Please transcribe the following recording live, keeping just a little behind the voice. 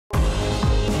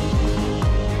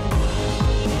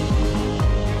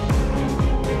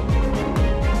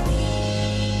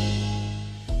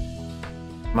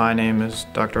My name is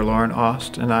Dr. Loren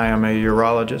Ost, and I am a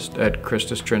urologist at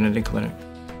CHRISTUS Trinity Clinic.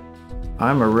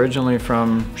 I'm originally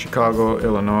from Chicago,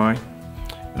 Illinois.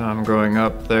 Growing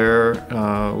up there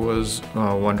was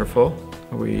wonderful.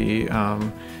 We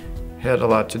had a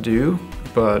lot to do,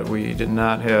 but we did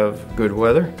not have good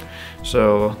weather.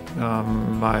 So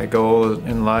my goal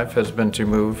in life has been to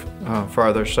move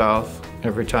farther south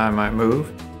every time I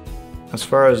move. As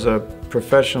far as a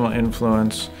professional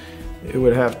influence, it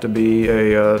would have to be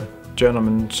a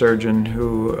gentleman surgeon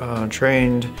who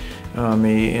trained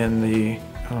me in the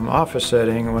office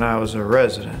setting when I was a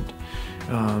resident.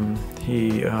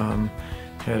 He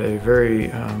had a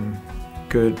very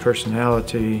good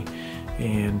personality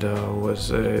and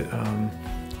was a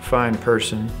fine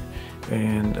person,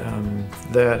 and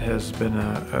that has been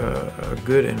a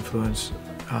good influence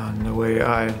on the way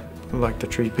I like to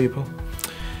treat people.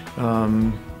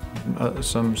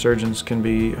 Some surgeons can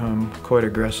be quite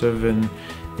aggressive in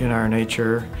our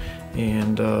nature,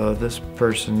 and this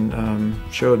person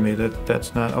showed me that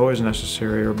that's not always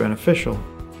necessary or beneficial.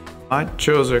 I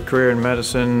chose a career in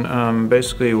medicine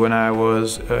basically when I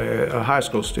was a high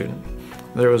school student.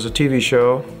 There was a TV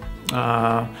show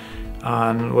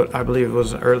on what I believe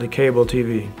was early cable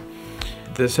TV.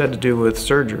 This had to do with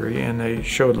surgery, and they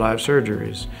showed live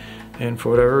surgeries. And for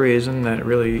whatever reason, that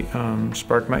really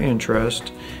sparked my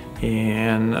interest,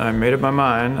 and I made up my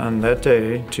mind on that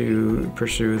day to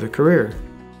pursue the career.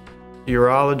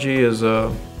 Urology is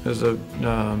a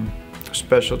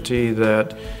specialty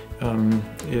that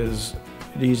is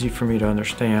easy for me to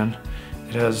understand.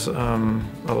 It has a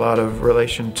lot of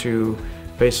relation to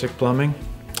basic plumbing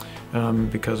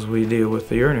because we deal with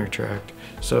the urinary tract.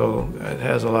 So it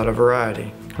has a lot of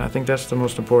variety. And I think that's the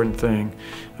most important thing.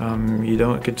 You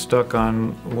don't get stuck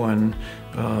on one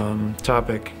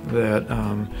topic that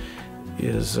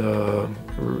is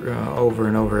over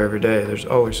and over every day. There's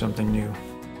always something new.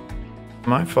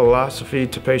 My philosophy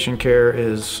to patient care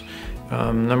is,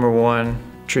 number one,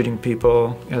 treating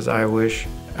people as I wish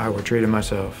I were treated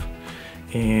myself.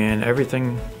 And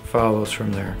everything follows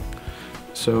from there.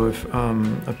 So if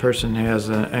a person has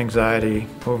an anxiety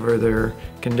over their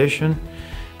condition,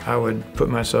 I would put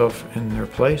myself in their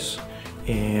place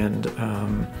and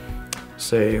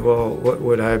say, well, what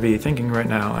would I be thinking right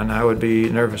now? And I would be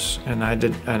nervous, and I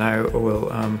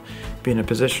will be in a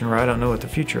position where I don't know what the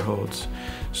future holds.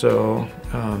 So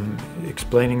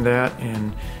explaining that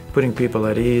and putting people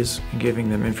at ease and giving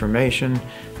them information,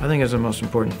 I think is the most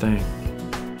important thing.